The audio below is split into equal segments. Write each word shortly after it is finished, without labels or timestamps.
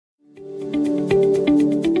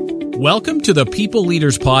Welcome to the People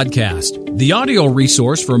Leaders Podcast, the audio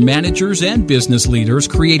resource for managers and business leaders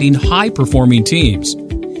creating high-performing teams.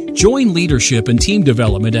 Join leadership and team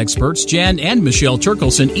development experts Jan and Michelle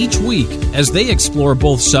Turkelson each week as they explore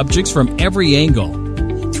both subjects from every angle.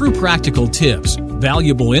 Through practical tips,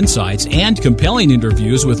 valuable insights, and compelling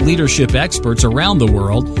interviews with leadership experts around the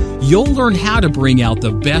world, you'll learn how to bring out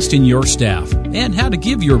the best in your staff and how to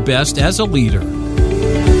give your best as a leader.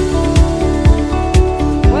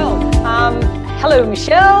 Hello,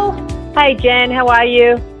 Michelle. Hey, Jan, how are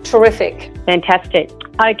you? Terrific. Fantastic.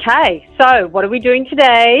 Okay, so what are we doing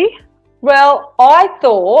today? Well, I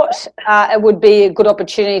thought it would be a good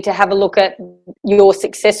opportunity to have a look at your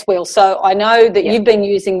success wheel. So I know that you've been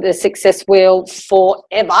using the success wheel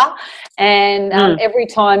forever, and every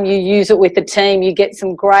time you use it with the team, you get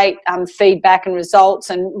some great feedback and results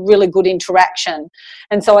and really good interaction.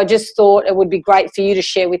 And so I just thought it would be great for you to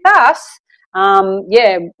share with us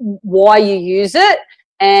why you use it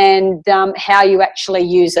and how you actually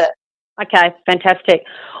use it. Okay, fantastic.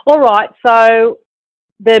 All right, so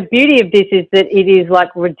the beauty of this is that it is like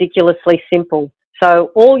ridiculously simple.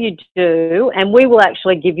 So all you do, and we will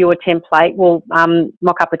actually give you a template, we'll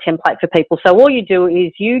mock up a template for people. So all you do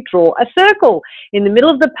is you draw a circle in the middle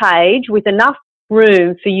of the page with enough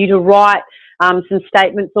room for you to write some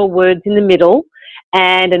statements or words in the middle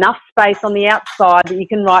and enough space on the outside that you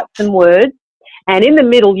can write some words. And in the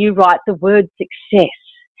middle, you write the word success.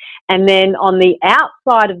 And then on the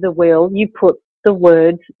outside of the wheel, you put the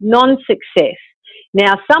words non-success.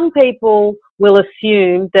 Now, some people will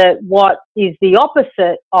assume that what is the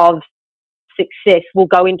opposite of success will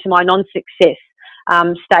go into my non-success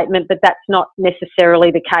statement, but that's not necessarily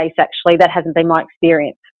the case, actually. That hasn't been my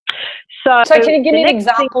experience. So can you give me an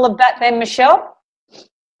example of that then, Michelle?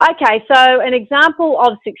 Okay, so an example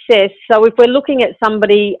of success, so if we're looking at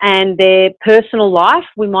somebody and their personal life,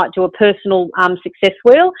 we might do a personal success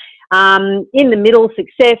wheel. In the middle,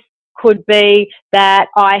 success could be that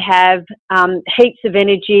I have heaps of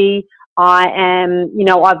energy,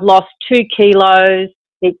 I've lost 2 kilos.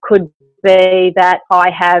 It could be that I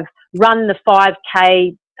have run the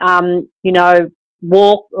 5K,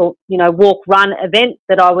 walk-run event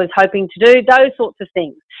that I was hoping to do, those sorts of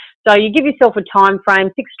things. So you give yourself a time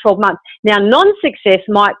frame, 6 to 12 months. Now, non-success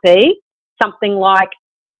might be something like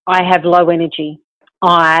I have low energy,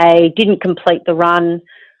 I didn't complete the run,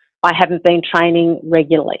 I haven't been training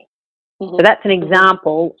regularly. Mm-hmm. So that's an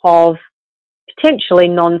example of potentially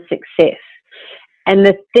non-success. And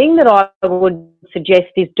the thing that I would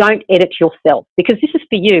suggest is don't edit yourself, because this is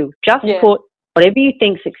for you. Just put whatever you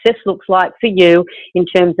think success looks like for you in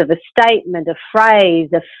terms of a statement, a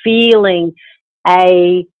phrase, a feeling,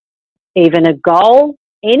 even a goal,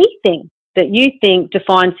 anything that you think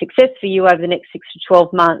defines success for you over the next 6 to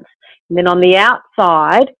 12 months. And then on the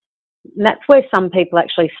outside, and that's where some people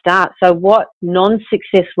actually start. So what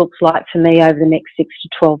non-success looks like for me over the next 6 to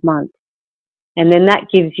 12 months. And then that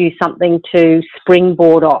gives you something to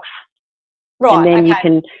springboard off. Right. And then you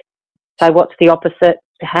can say what's the opposite,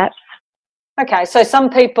 perhaps. Okay, so some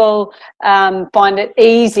people find it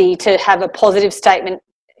easy to have a positive statement,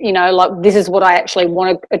 like this is what I actually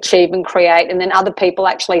want to achieve and create. And then other people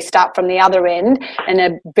actually start from the other end and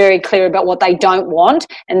are very clear about what they don't want,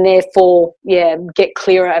 and therefore, get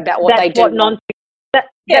clearer about what they do want.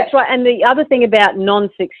 That's right. And the other thing about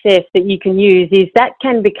non-success that you can use is that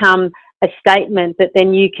can become a statement that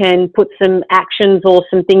then you can put some actions or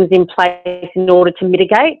some things in place in order to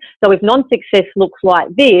mitigate. So if non-success looks like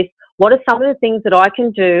this, what are some of the things that I can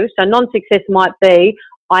do? So non-success might be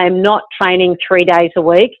I am not training 3 days a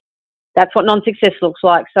week. That's what non-success looks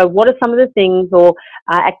like. So what are some of the things or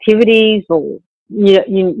activities or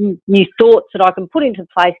new thoughts that I can put into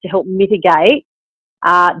place to help mitigate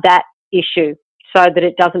that issue so that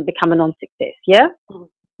it doesn't become a non-success, yeah?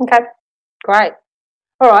 Okay, great.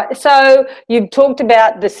 All right, so you've talked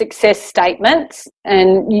about the success statements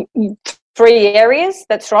and 3 areas,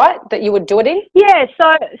 that's right, that you would do it in? Yeah,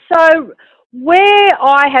 so where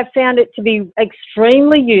I have found it to be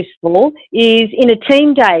extremely useful is in a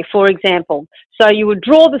team day, for example. So you would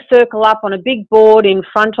draw the circle up on a big board in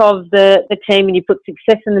front of the team and you put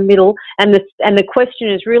success in the middle, and the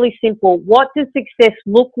question is really simple. What does success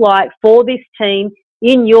look like for this team,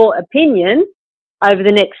 in your opinion, over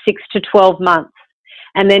the next 6 to 12 months?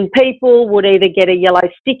 And then people would either get a yellow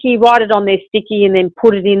sticky, write it on their sticky and then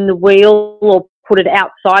put it in the wheel or put it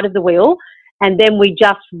outside of the wheel. And then we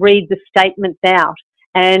just read the statements out.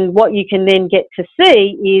 And what you can then get to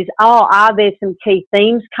see is, are there some key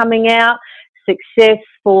themes coming out? Success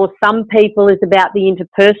for some people is about the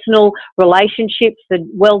interpersonal relationships that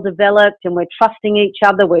are well developed and we're trusting each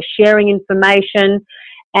other, we're sharing information.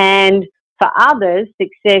 And for others,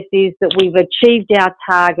 success is that we've achieved our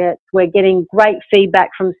targets, we're getting great feedback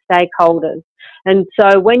from stakeholders. And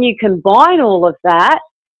so when you combine all of that,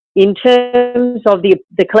 in terms of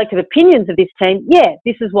the collective opinions of this team,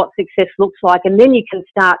 this is what success looks like. And then you can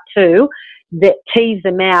start to tease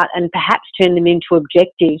them out and perhaps turn them into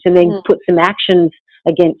objectives and then put some actions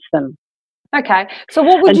against them. Okay. So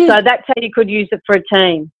what would so that's how you could use it for a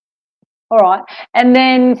team. All right. And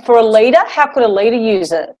then for a leader, how could a leader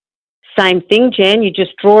use it? Same thing, Jan. You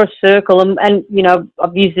just draw a circle and you know,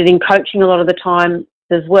 I've used it in coaching a lot of the time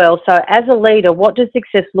as well. So as a leader, what does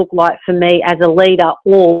success look like for me as a leader,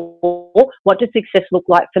 or what does success look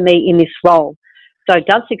like for me in this role? So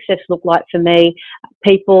does success look like for me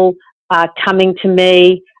people coming to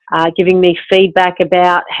me, giving me feedback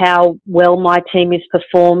about how well my team is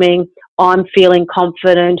performing? I'm feeling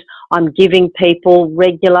confident. I'm giving people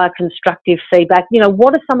regular constructive feedback. You know,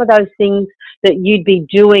 what are some of those things that you'd be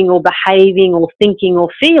doing or behaving or thinking or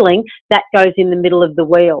feeling that goes in the middle of the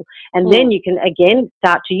wheel? And then you can, again,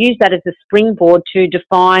 start to use that as a springboard to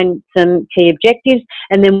define some key objectives.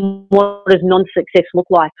 And then what does non-success look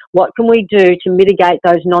like? What can we do to mitigate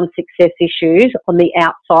those non-success issues on the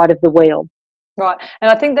outside of the wheel? Right. And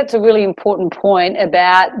I think that's a really important point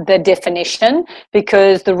about the definition,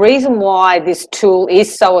 because the reason why this tool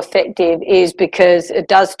is so effective is because it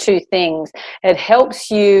does two things. It helps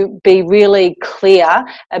you be really clear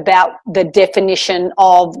about the definition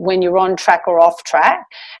of when you're on track or off track,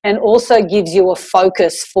 and also gives you a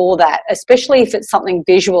focus for that, especially if it's something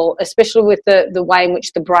visual, especially with the way in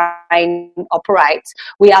which the brain operates.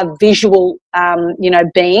 We are visual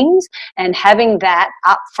beings, and having that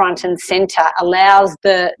up front and center allows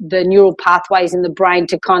the neural pathways in the brain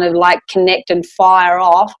to kind of like connect and fire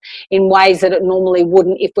off in ways that it normally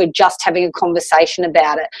wouldn't if we're just having a conversation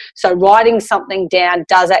about it. So writing something down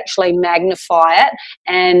does actually magnify it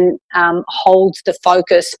and holds the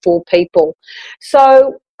focus for people.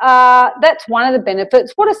 So that's one of the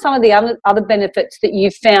benefits. What are some of the other benefits that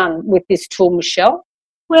you've found with this tool, Michelle?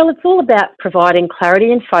 Well, it's all about providing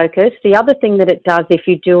clarity and focus. The other thing that it does, if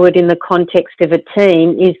you do it in the context of a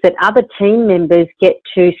team, is that other team members get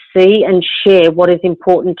to see and share what is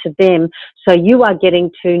important to them. So you are getting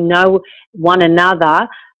to know one another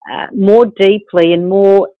more deeply and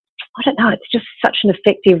more, I don't know, it's just such an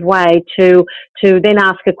effective way to then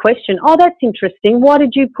ask a question. Oh, that's interesting. Why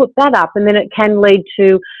did you put that up? And then it can lead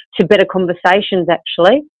to better conversations,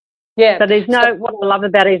 actually. Yeah. So what I love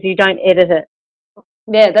about it is you don't edit it.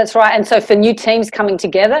 Yeah, that's right. And so for new teams coming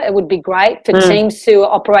together, it would be great. For teams who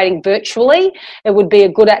are operating virtually, it would be a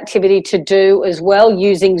good activity to do as well,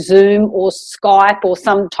 using Zoom or Skype or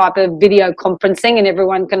some type of video conferencing, and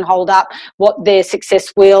everyone can hold up what their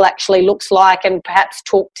success wheel actually looks like and perhaps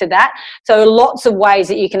talk to that. So lots of ways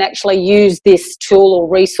that you can actually use this tool or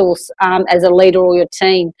resource as a leader or your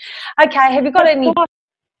team. Okay, have you got any?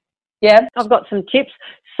 Yeah, I've got some tips.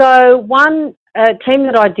 So one team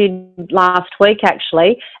that I did last week,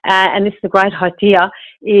 actually, and this is a great idea,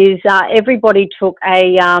 is everybody took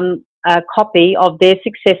a copy of their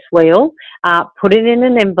success wheel, put it in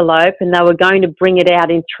an envelope, and they were going to bring it out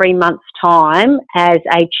in 3 months' time as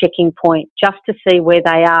a checking point, just to see where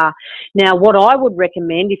they are. Now, what I would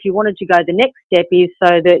recommend, if you wanted to go the next step, is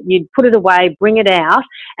so that you'd put it away, bring it out,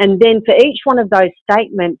 and then for each one of those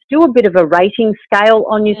statements, do a bit of a rating scale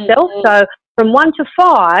on yourself. So from 1 to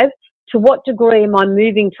 5, to what degree am I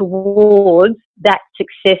moving towards that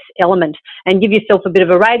success element? And give yourself a bit of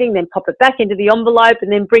a rating, then pop it back into the envelope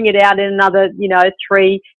and then bring it out in another,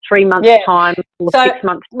 3 months' time or 6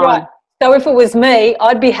 months' time. Right. So if it was me,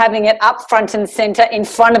 I'd be having it up front and centre in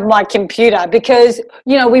front of my computer, because,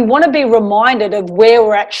 we want to be reminded of where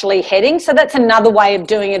we're actually heading. So that's another way of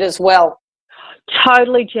doing it as well.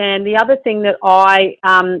 Totally, Jan. The other thing that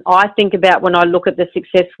I think about when I look at the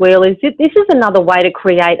success wheel is that this is another way to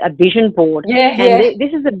create a vision board.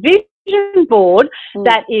 This is a vision board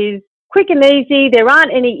that is quick and easy. There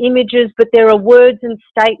aren't any images, but there are words and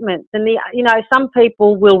statements. And some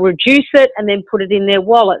people will reduce it and then put it in their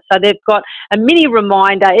wallet, so they've got a mini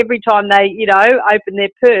reminder every time they open their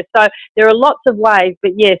purse. So there are lots of ways,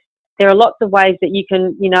 but yes, there are lots of ways that you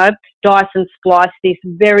can, dice and splice this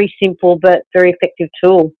very simple but very effective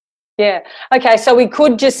tool. Yeah. Okay, so we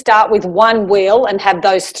could just start with one wheel and have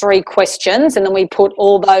those 3 questions, and then we put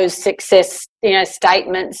all those success,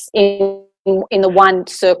 statements in the one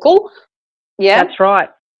circle. Yeah. That's right.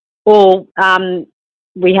 Or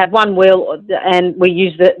we have one wheel and we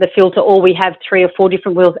use the filter, or we have 3 or 4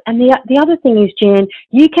 different wheels. And the other thing is, Jan,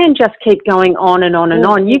 you can just keep going on and on and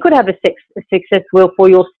on. You could have a success wheel for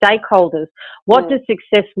your stakeholders. What does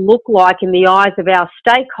success look like in the eyes of our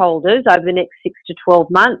stakeholders over the next 6 to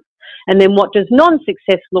 12 months? And then what does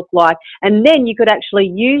non-success look like? And then you could actually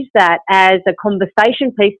use that as a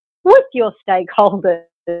conversation piece with your stakeholders.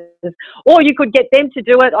 Or you could get them to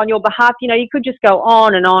do it on your behalf. You know, you could just go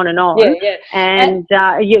on and on and on and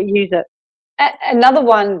use it. Another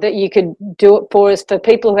one that you could do it for is for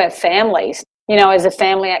people who have families, you know, as a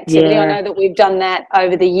family activity. I know that we've done that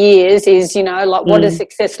over the years is, you know, like what does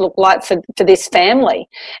success look like for this family?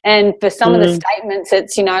 And for some of the statements,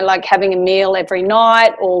 it's, you know, like having a meal every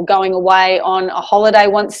night or going away on a holiday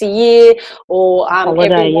once a year or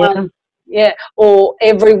or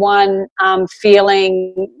everyone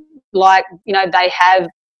feeling like, you know, they have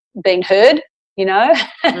been heard, you know,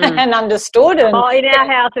 and understood. And, in our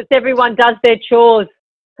house, it's everyone does their chores.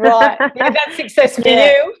 Right. Yeah, that's success for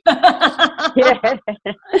you.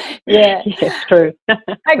 Yeah, it's true.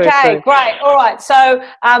 Okay, great. All right. So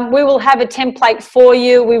we will have a template for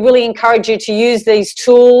you. We really encourage you to use these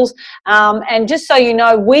tools. And just so you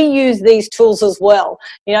know, we use these tools as well.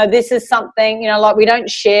 You know, this is something, you know, like we don't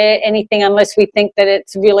share anything unless we think that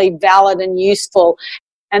it's really valid and useful.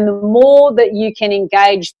 And the more that you can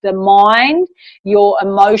engage the mind, your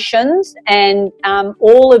emotions, and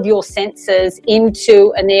all of your senses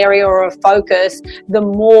into an area or a focus, the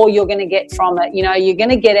more you're going to get from it. You know, you're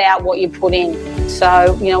going to get out what you put in.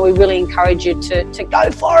 So, you know, we really encourage you to go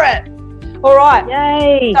for it. All right.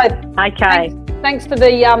 Yay. So, okay. Thanks for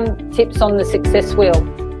the tips on the success wheel.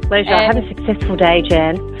 Pleasure. Have a successful day,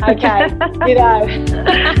 Jan. Okay. Ditto.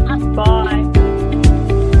 Bye.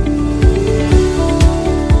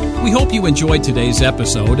 We hope you enjoyed today's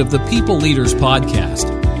episode of the People Leaders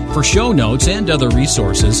Podcast. For show notes and other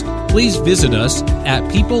resources, please visit us at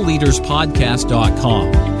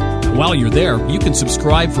peopleleaderspodcast.com. And while you're there, you can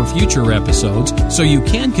subscribe for future episodes so you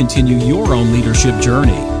can continue your own leadership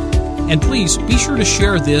journey. And please be sure to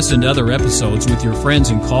share this and other episodes with your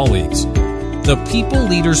friends and colleagues. The People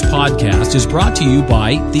Leaders Podcast is brought to you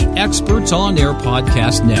by the Experts on Air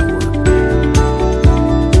Podcast Network.